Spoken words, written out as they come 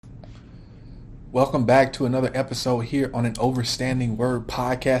Welcome back to another episode here on an Overstanding Word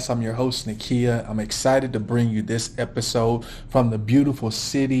podcast. I'm your host, Nakia. I'm excited to bring you this episode from the beautiful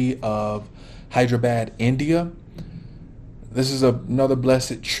city of Hyderabad, India. This is another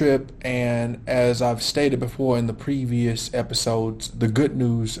blessed trip, and as I've stated before in the previous episodes, the good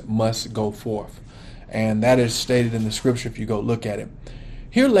news must go forth. And that is stated in the scripture if you go look at it.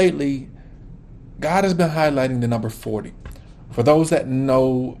 Here lately, God has been highlighting the number 40. For those that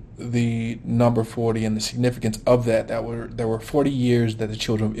know the number 40 and the significance of that, there were 40 years that the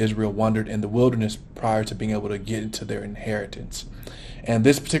children of Israel wandered in the wilderness prior to being able to get into their inheritance. And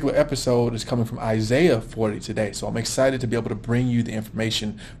this particular episode is coming from Isaiah 40 today. So I'm excited to be able to bring you the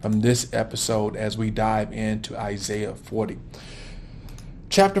information from this episode as we dive into Isaiah 40.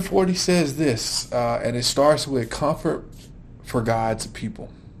 Chapter 40 says this, and it starts with comfort for God's people.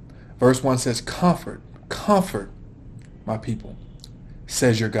 Verse 1 says, comfort, my people,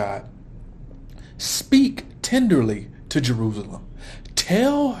 says your God. Speak tenderly to Jerusalem.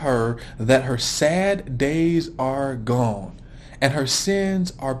 Tell her that her sad days are gone and her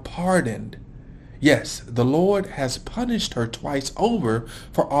sins are pardoned. Yes, the Lord has punished her twice over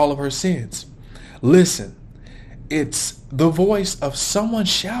for all of her sins. Listen, it's the voice of someone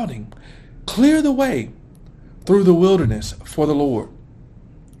shouting, clear the way through the wilderness for the Lord.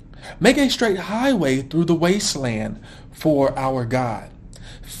 Make a straight highway through the wasteland for our God.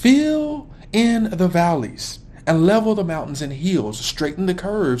 Fill in the valleys and level the mountains and hills. Straighten the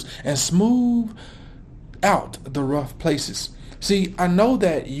curves and smooth out the rough places. See, I know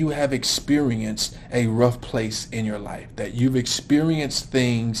that you have experienced a rough place in your life, that you've experienced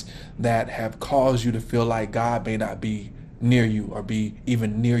things that have caused you to feel like God may not be near you or be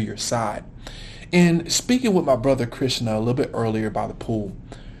even near your side. In speaking with my brother Krishna a little bit earlier by the pool,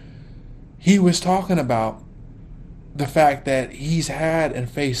 he was talking about the fact that he's had and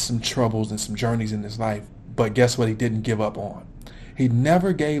faced some troubles and some journeys in his life, but guess what? He didn't give up on. He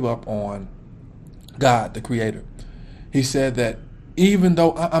never gave up on God, the Creator. He said that even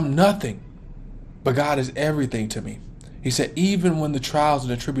though I'm nothing, but God is everything to me. He said even when the trials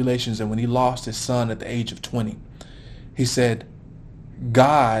and the tribulations and when he lost his son at the age of 20, he said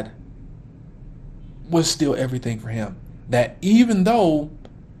God was still everything for him. That even though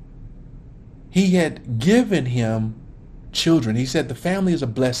he had given him children, he said the family is a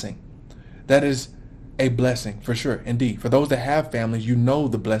blessing. That is a blessing for sure, indeed. For those that have families, you know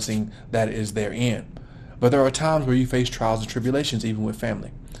the blessing that is therein. But there are times where you face trials and tribulations even with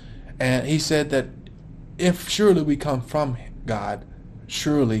family. And he said that if surely we come from God,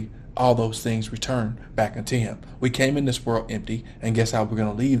 surely all those things return back unto him. We came in this world empty, and guess how we're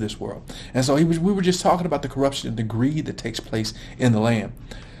going to leave this world. And so we were just talking about the corruption and the greed that takes place in the land.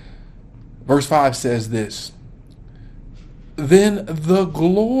 Verse 5 says this, then the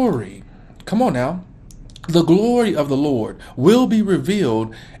glory, come on now, the glory of the Lord will be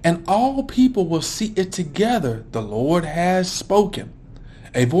revealed, and all people will see it together. The Lord has spoken.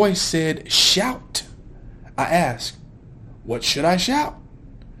 A voice said, shout. I asked, what should I shout?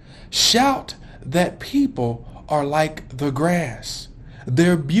 Shout that people are like the grass.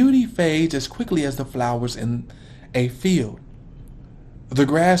 Their beauty fades as quickly as the flowers in a field. The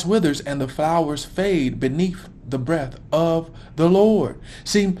grass withers and the flowers fade beneath the breath of the Lord.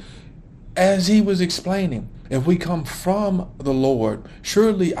 See, as he was explaining, if we come from the Lord,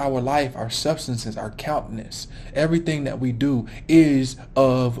 surely our life, our substances, our countenance, everything that we do is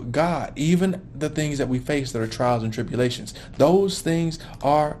of God. Even the things that we face that are trials and tribulations, those things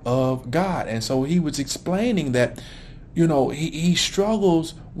are of God. And so he was explaining that, you know, he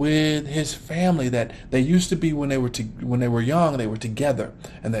struggles with his family, that they used to be when they were young, they were together,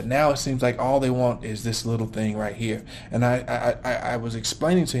 and that now it seems like all they want is this little thing right here. And I was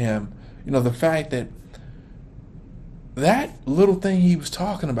explaining to him, you know, the fact that that little thing he was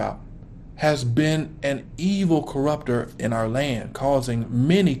talking about has been an evil corrupter in our land, causing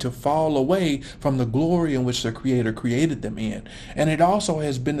many to fall away from the glory in which the Creator created them in. And it also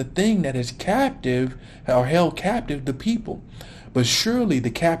has been the thing that has captive or held captive the people. But surely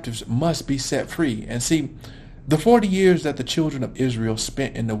the captives must be set free. And see, the 40 years that the children of Israel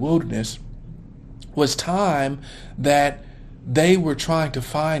spent in the wilderness was time that they were trying to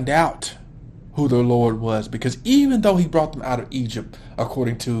find out who their Lord was, because even though he brought them out of Egypt,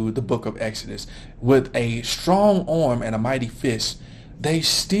 according to the book of Exodus, with a strong arm and a mighty fist, they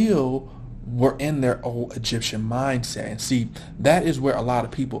still were in their old Egyptian mindset. And see, that is where a lot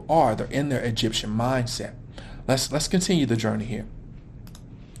of people are. They're in their Egyptian mindset. Let's continue the journey here.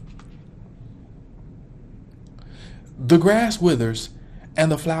 The grass withers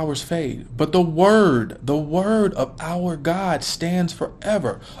and the flowers fade, but the word of our God stands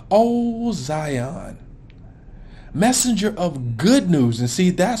forever. O Zion, messenger of good news. And see,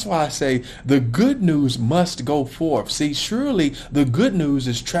 that's why I say the good news must go forth. See, surely the good news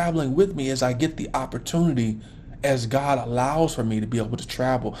is traveling with me as I get the opportunity, as God allows for me to be able to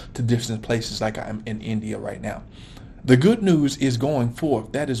travel to different places like I am in India right now. The good news is going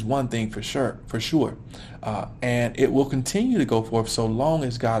forth. That is one thing for sure. And it will continue to go forth so long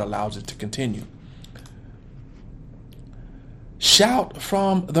as God allows it to continue. Shout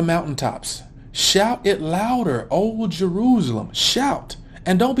from the mountaintops. Shout it louder, O Jerusalem. Shout,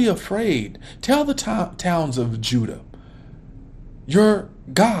 and don't be afraid. Tell the towns of Judah, your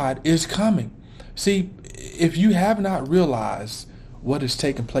God is coming. See, if you have not realized what is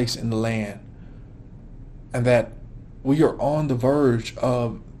taking place in the land, and that we are on the verge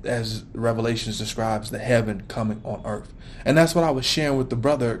of, as Revelations describes, the heaven coming on earth. And that's what I was sharing with the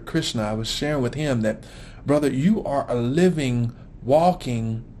brother Krishna. I was sharing with him that, brother, you are a living,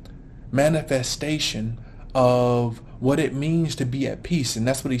 walking manifestation of what it means to be at peace. And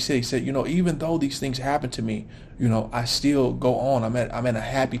that's what he said. He said, even though these things happen to me, I still go on. I'm in a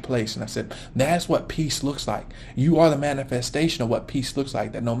happy place. And I said, that's what peace looks like. You are the manifestation of what peace looks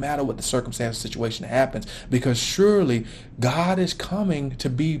like, that no matter what the circumstance, situation happens, because surely God is coming to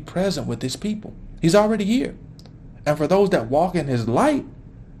be present with his people. He's already here. And for those that walk in his light,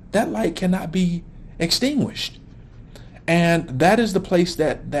 that light cannot be extinguished. And that is the place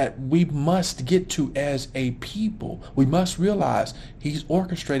that we must get to as a people. We must realize he's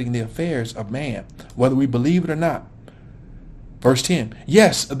orchestrating the affairs of man, whether we believe it or not. Verse 10,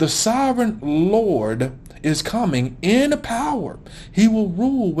 yes, the sovereign Lord is coming in power. He will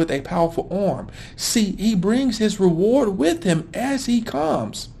rule with a powerful arm. See, he brings his reward with him as he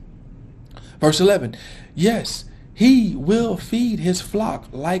comes. Verse 11, yes, he will feed his flock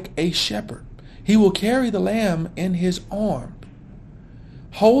like a shepherd. He will carry the lamb in his arm,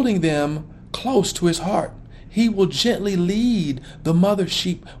 holding them close to his heart. He will gently lead the mother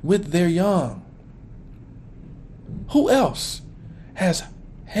sheep with their young. Who else has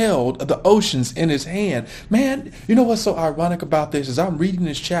held the oceans in his hand? Man, you know what's so ironic about this is I'm reading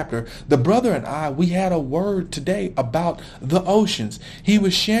this chapter. The brother and I, we had a word today about the oceans. He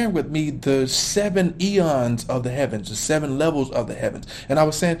was sharing with me the 7 eons of the heavens, the 7 levels of the heavens. And I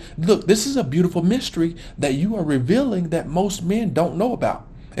was saying, look, this is a beautiful mystery that you are revealing that most men don't know about.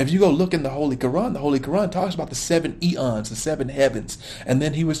 If you go look in the Holy Quran talks about the 7 eons, the 7 heavens, and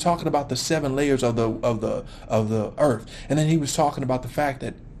then he was talking about the 7 layers of the earth, and then he was talking about the fact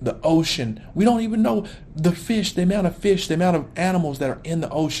that the ocean, we don't even know the amount of animals that are in the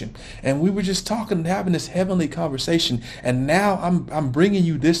ocean. And we were just talking and having this heavenly conversation, and now I'm bringing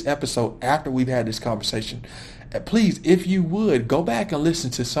you this episode after we've had this conversation. Please, if you would, go back and listen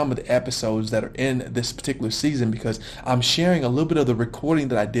to some of the episodes that are in this particular season, because I'm sharing a little bit of the recording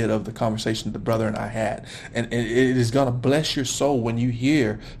that I did of the conversation the brother and I had. And it is going to bless your soul when you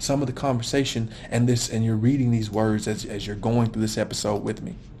hear some of the conversation and you're reading these words as you're going through this episode with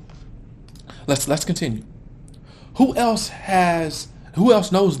me. Let's continue. Who else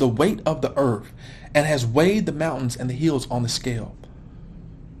knows the weight of the earth and has weighed the mountains and the hills on the scale?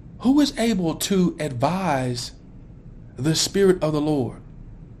 Who is able to advise the Spirit of the Lord?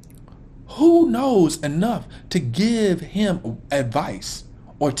 Who knows enough to give him advice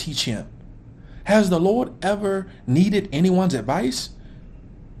or teach him? Has the Lord ever needed anyone's advice?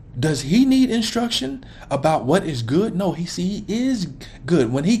 Does he need instruction about what is good? No, he is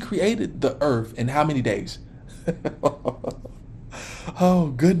good. When he created the earth in how many days?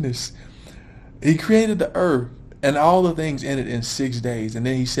 Oh, goodness. He created the earth and all the things in it in 6 days. And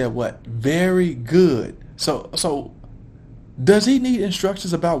then he said what? Very good. So does he need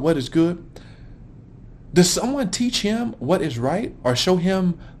instructions about what is good? Does someone teach him what is right or show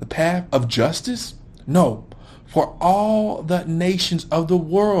him the path of justice? No. For all the nations of the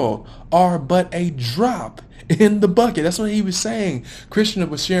world are but a drop in the bucket. That's what he was saying. Krishna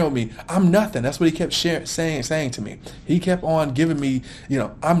was sharing with me, I'm nothing. That's what he kept saying to me. He kept on giving me,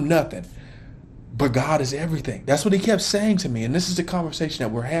 I'm nothing. But God is everything. That's what he kept saying to me. And this is the conversation that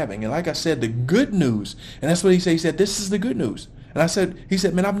we're having. And like I said, the good news. And that's what he said. He said, this is the good news. And he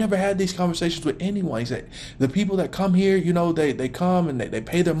said, man, I've never had these conversations with anyone. He said, the people that come here, they come and they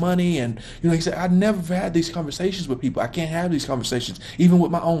pay their money. And, he said, I've never had these conversations with people. I can't have these conversations. Even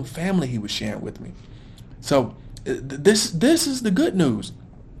with my own family, he was sharing with me. So this is the good news.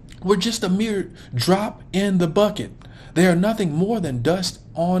 We're just a mere drop in the bucket. They are nothing more than dust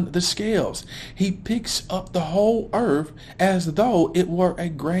on the scales. He picks up the whole earth as though it were a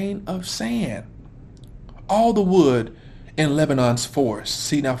grain of sand. All the wood in Lebanon's forest.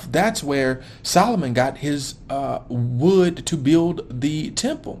 See, now that's where Solomon got his wood to build the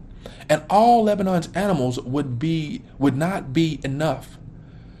temple. And all Lebanon's animals would not be enough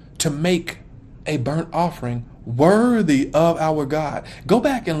to make a burnt offering worthy of our God. Go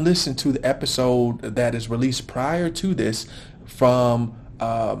back and listen to the episode that is released prior to this from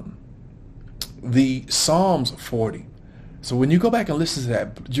the Psalms 40. So when you go back and listen to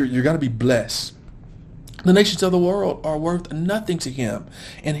that, you're going to be blessed. The nations of the world are worth nothing to him.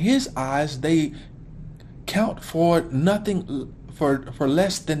 In his eyes, they count for nothing, for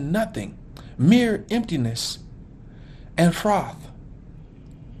less than nothing, mere emptiness and froth.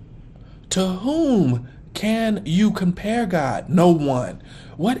 To whom can you compare God? No one.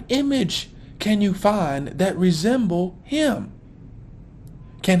 What image can you find that resemble him?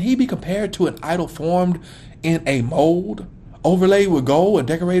 Can he be compared to an idol formed in a mold, overlaid with gold and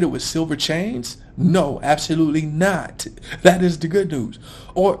decorated with silver chains? No, absolutely not. That is the good news.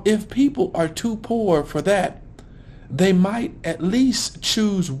 Or if people are too poor for that, they might at least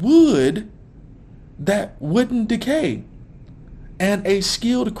choose wood that wouldn't decay, and a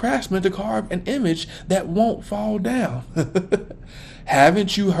skilled craftsman to carve an image that won't fall down.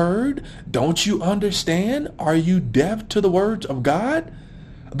 Haven't you heard? Don't you understand? Are you deaf to the words of God?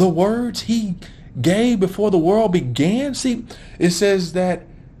 The words he gave before the world began? See, it says that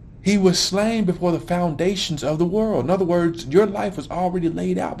he was slain before the foundations of the world. In other words, your life was already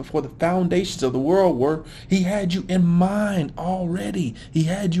laid out before the foundations of the world were. He had you in mind already. He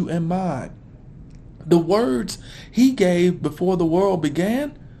had you in mind. The words he gave before the world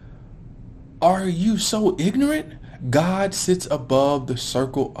began. Are you so ignorant? God sits above the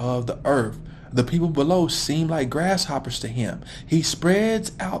circle of the earth. The people below seem like grasshoppers to him. He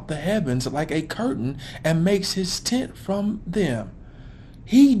spreads out the heavens like a curtain and makes his tent from them.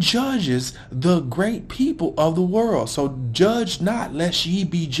 He judges the great people of the world. So judge not, lest ye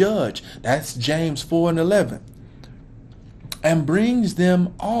be judged. That's James 4:11. And brings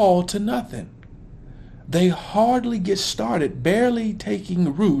them all to nothing. They hardly get started, barely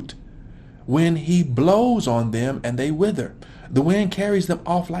taking root, when he blows on them and they wither. The wind carries them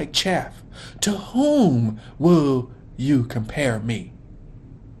off like chaff. To whom will you compare me?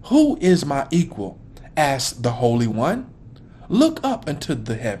 Who is my equal? Asked the Holy One. Look up into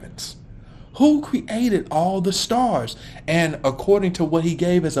the heavens. Who created all the stars? And according to what he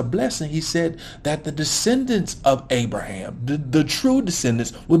gave as a blessing, he said that the descendants of Abraham, the true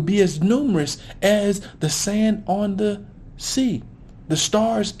descendants, would be as numerous as the sand on the sea, the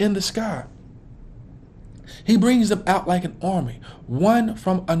stars in the sky. He brings them out like an army, one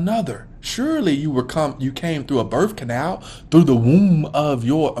from another. Surely you came through a birth canal, through the womb of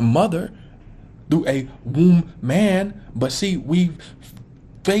your mother, through a womb man. But see, we've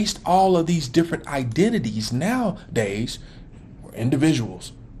faced all of these different identities nowadays. We're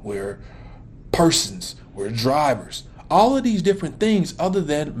individuals, we're persons, we're drivers, all of these different things other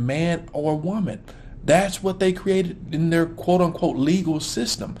than man or woman. That's what they created in their quote unquote legal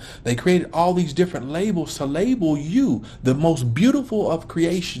system. They created all these different labels to label you, the most beautiful of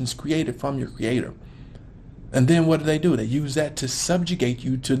creations created from your creator. And then what do? They use that to subjugate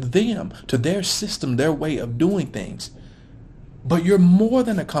you to them, to their system, their way of doing things. But you're more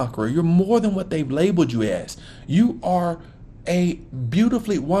than a conqueror. You're more than what they've labeled you as. You are a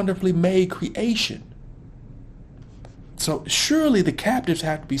beautifully, wonderfully made creation. So surely the captives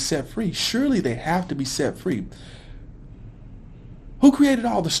have to be set free. Surely they have to be set free. Who created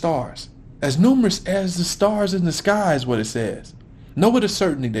all the stars? As numerous as the stars in the sky is what it says. Know with a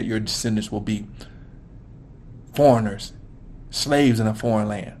certainty that your descendants will be foreigners, slaves in a foreign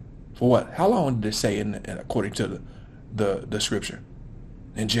land. For what? How long did it say according to the scripture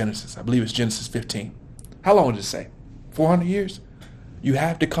in Genesis? I believe it's Genesis 15. How long did it say? 400 years? You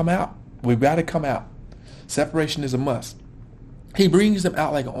have to come out. We've got to come out. Separation is a must. He brings them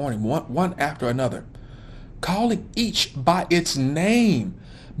out like an army, one after another, calling each by its name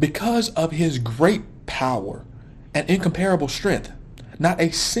because of his great power and incomparable strength. Not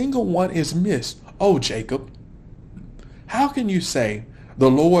a single one is missed. Oh, Jacob, how can you say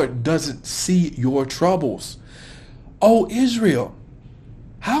the Lord doesn't see your troubles? Oh, Israel,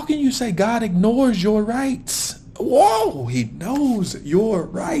 how can you say God ignores your rights? Whoa, he knows your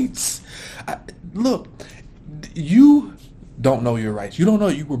rights. Look, you don't know your rights. You don't know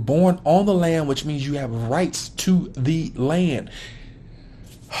you were born on the land, which means you have rights to the land.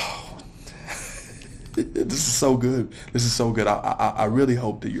 This is so good. This is so good. I really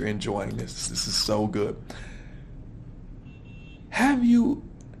hope that you're enjoying this. This is so good. Have you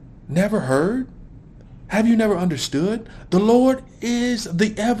never heard? Have you never understood? The Lord is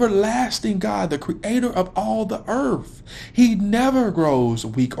the everlasting God, the creator of all the earth. He never grows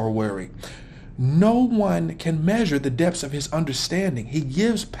weak or weary. No one can measure the depths of his understanding. He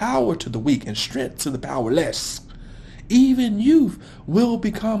gives power to the weak and strength to the powerless. Even youth will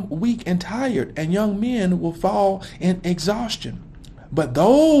become weak and tired, and young men will fall in exhaustion. But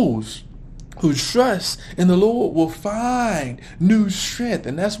those who trust in the Lord will find new strength.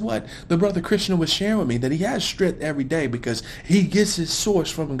 And that's what the brother Christian was sharing with me, that he has strength every day because he gets his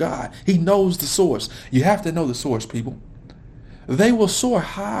source from God. He knows the source. You have to know the source, people. They will soar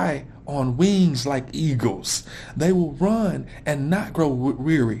high on wings like eagles. They will run and not grow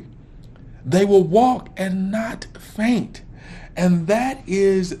weary. They will walk and not faint. And that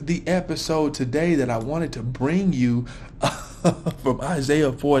is the episode today that I wanted to bring you from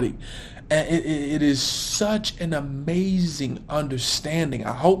Isaiah 40. And it is such an amazing understanding.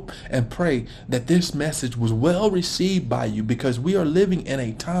 I hope and pray that this message was well received by you, because we are living in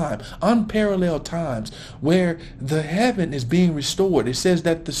a time, unparalleled times, where the heaven is being restored. It says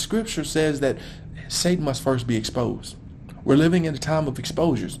that the scripture says that Satan must first be exposed. We're living in a time of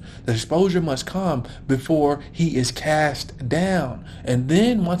exposures. The exposure must come before he is cast down. And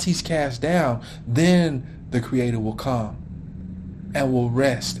then once he's cast down, then the Creator will come and will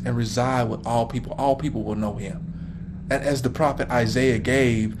rest and reside with all people. All people will know him. And as the prophet Isaiah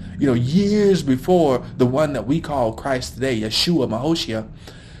gave, years before the one that we call Christ today, Yeshua Mahoshiach,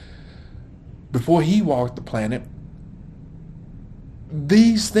 before he walked the planet,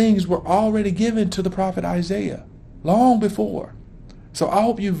 these things were already given to the prophet Isaiah long before. So I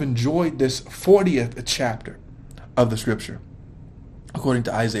hope you've enjoyed this 40th chapter of the scripture, according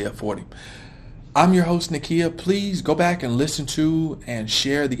to Isaiah 40. I'm your host, Nakia. Please go back and listen to and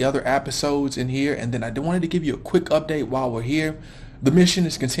share the other episodes in here. And then I wanted to give you a quick update while we're here. The mission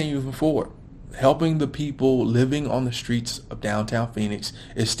is continuing forward. Helping the people living on the streets of downtown Phoenix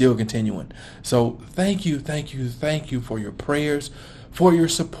is still continuing. So thank you for your prayers, for your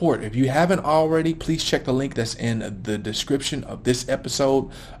support. If you haven't already, please check the link that's in the description of this episode,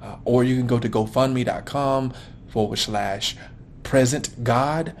 or you can go to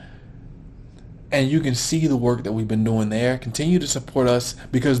GoFundMe.com/PresentGod. And you can see the work that we've been doing there. Continue to support us,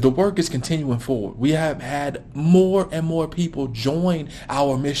 because the work is continuing forward. We have had more and more people join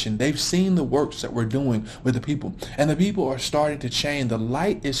our mission. They've seen the works that we're doing with the people. And the people are starting to change. The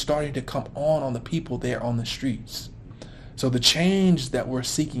light is starting to come on the people there on the streets. So the change that we're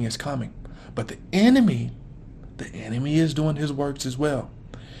seeking is coming. But the enemy is doing his works as well.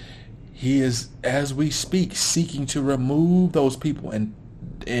 He is, as we speak, seeking to remove those people and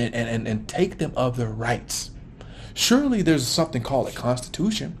take them of their rights. Surely there's something called a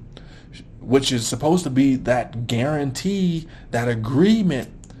constitution, which is supposed to be that guarantee, that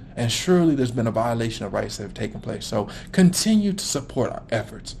agreement, and surely there's been a violation of rights that have taken place. So continue to support our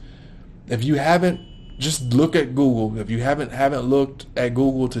efforts. If you haven't, just look at Google. If you haven't looked at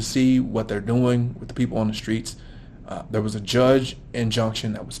Google to see what they're doing with the people on the streets, there was a judge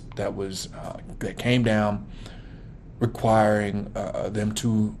injunction that came down, requiring them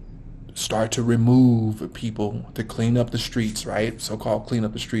to start to remove people to clean up the streets, right? So-called clean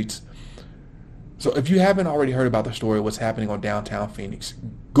up the streets. So if you haven't already heard about the story of what's happening on downtown Phoenix,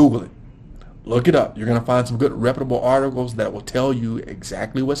 Google it. Look it up. You're going to find some good reputable articles that will tell you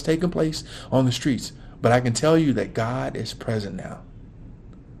exactly what's taking place on the streets. But I can tell you that God is present now.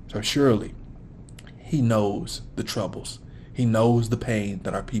 So surely he knows the troubles. He knows the pain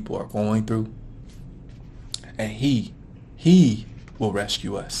that our people are going through. And he will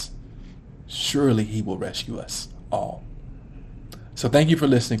rescue us. Surely he will rescue us all. So thank you for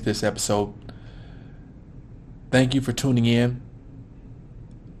listening to this episode. Thank you for tuning in.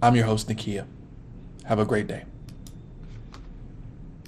 I'm your host, Nakia. Have a great day.